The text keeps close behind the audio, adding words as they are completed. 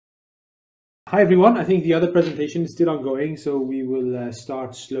Hi everyone. I think the other presentation is still ongoing, so we will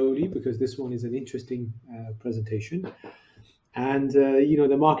start slowly because this one is an interesting presentation. And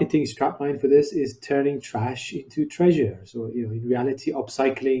the marketing strapline for this is turning trash into treasure. So in reality,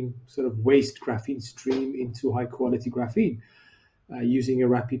 upcycling sort of waste graphene stream into high quality graphene using a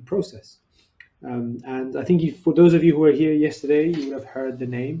rapid process. And I think for those of you who were here yesterday, you would have heard the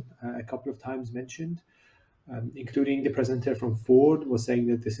name a couple of times mentioned. Including the presenter from Ford was saying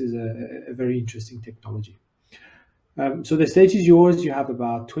that this is a very interesting technology. So the stage is yours. You have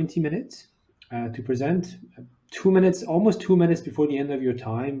about 20 minutes to present. 2 minutes, almost 2 minutes before the end of your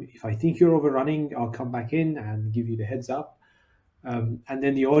time. If I think you're overrunning, I'll come back in and give you the heads up. And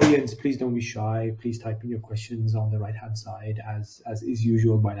then the audience, please don't be shy. Please type in your questions on the right-hand side as is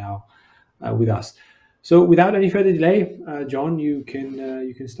usual by now with us. So without any further delay, John, you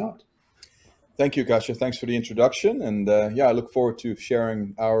can start. Thank you, Kasia. Thanks for the introduction. And yeah, I look forward to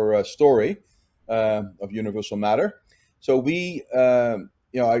sharing our story of Universal Matter. So we,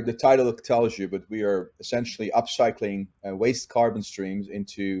 the title tells you, but we are essentially upcycling waste carbon streams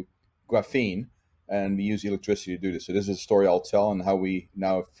into graphene, and we use electricity to do this. So this is a story I'll tell and how we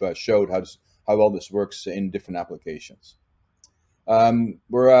now have showed how well this works in different applications.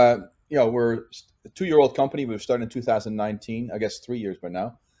 We're a 2-year-old company. We started in 2019, I guess 3 years by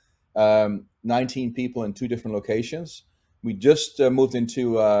now. 19 people in 2 different locations. We just moved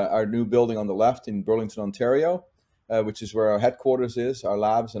into our new building on the left in Burlington, Ontario, which is where our headquarters is, our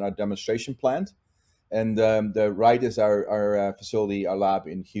labs and our demonstration plant. And the right is our facility, our lab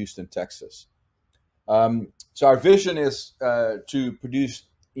in Houston, Texas. So our vision is to produce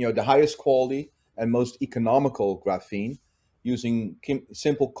the highest quality and most economical graphene using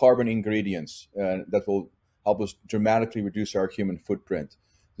simple carbon ingredients that will help us dramatically reduce our human footprint.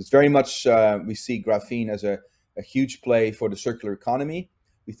 It's very much, we see graphene as a huge play for the circular economy.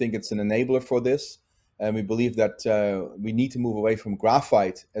 We think it's an enabler for this. And we believe that we need to move away from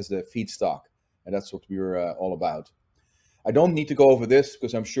graphite as the feedstock. And that's what we're all about. I don't need to go over this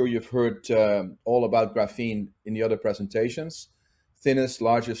because I'm sure you've heard all about graphene in the other presentations. Thinnest,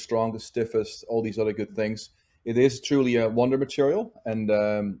 largest, strongest, stiffest, all these other good things. It is truly a wonder material, and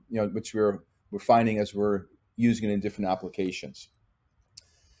which we're finding as we're using it in different applications.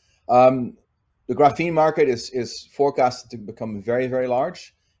 The graphene market is forecasted to become very, very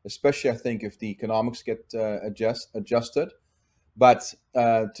large, especially I think if the economics get adjusted. But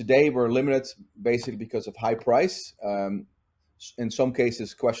today we're limited basically because of high price, in some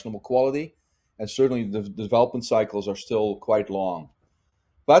cases questionable quality, and certainly the development cycles are still quite long.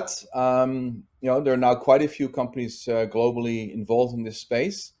 But there are now quite a few companies globally involved in this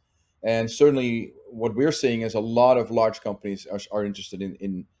space, and certainly what we're seeing is a lot of large companies are interested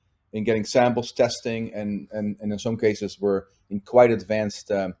in getting samples, testing, and in some cases we're in quite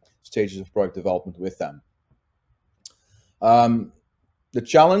advanced stages of product development with them. The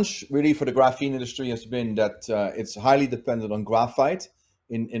challenge really for the graphene industry has been that it's highly dependent on graphite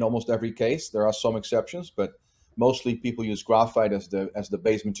in almost every case. There are some exceptions, but mostly people use graphite as the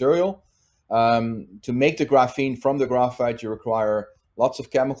base material. To make the graphene from the graphite, you require lots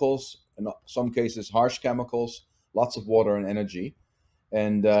of chemicals, in some cases harsh chemicals, lots of water and energy.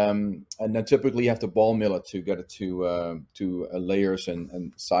 And then typically you have to ball mill it to get it to layers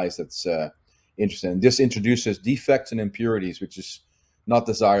and size that's interesting. And this introduces defects and impurities, which is not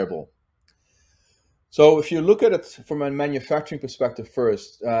desirable. So if you look at it from a manufacturing perspective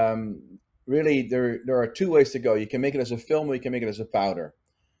first, really there are 2 ways to go. You can make it as a film or you can make it as a powder.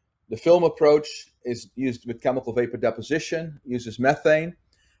 The film approach is used with chemical vapor deposition, uses methane,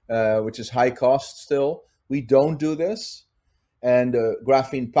 which is high cost still. We don't do this. And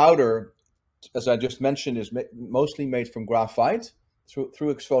graphene powder, as I just mentioned, is mostly made from graphite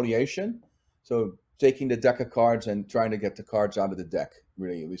through exfoliation. So taking the deck of cards and trying to get the cards out of the deck,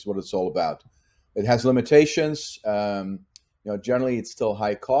 really, is what it's all about. It has limitations. Generally it's still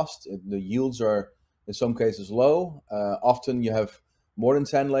high cost. The yields are in some cases low. Often you have more than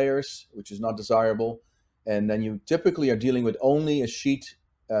 10 layers, which is not desirable. And then you typically are dealing with only a sheet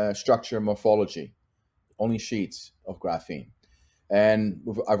structure morphology, only sheets of graphene. And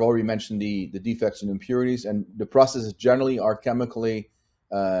I've already mentioned the defects and impurities, and the processes generally are chemically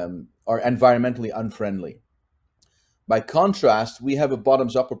are environmentally unfriendly. By contrast, we have a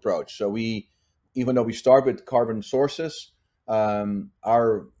bottoms-up approach. So even though we start with carbon sources,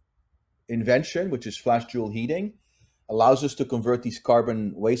 our invention, which is flash Joule heating, allows us to convert these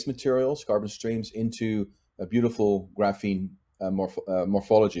carbon waste materials, carbon streams, into a beautiful graphene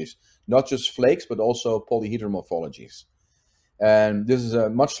morphologies, not just flakes, but also polyhedral morphologies. And this is a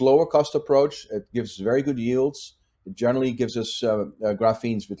much lower cost approach. It gives very good yields. It generally gives us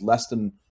graphenes with less than